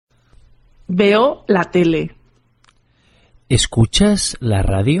Veo la tele. ¿Escuchas la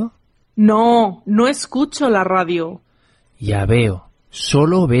radio? No, no escucho la radio. Ya veo,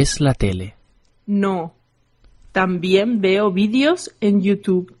 solo ves la tele. No, también veo vídeos en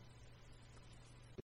YouTube.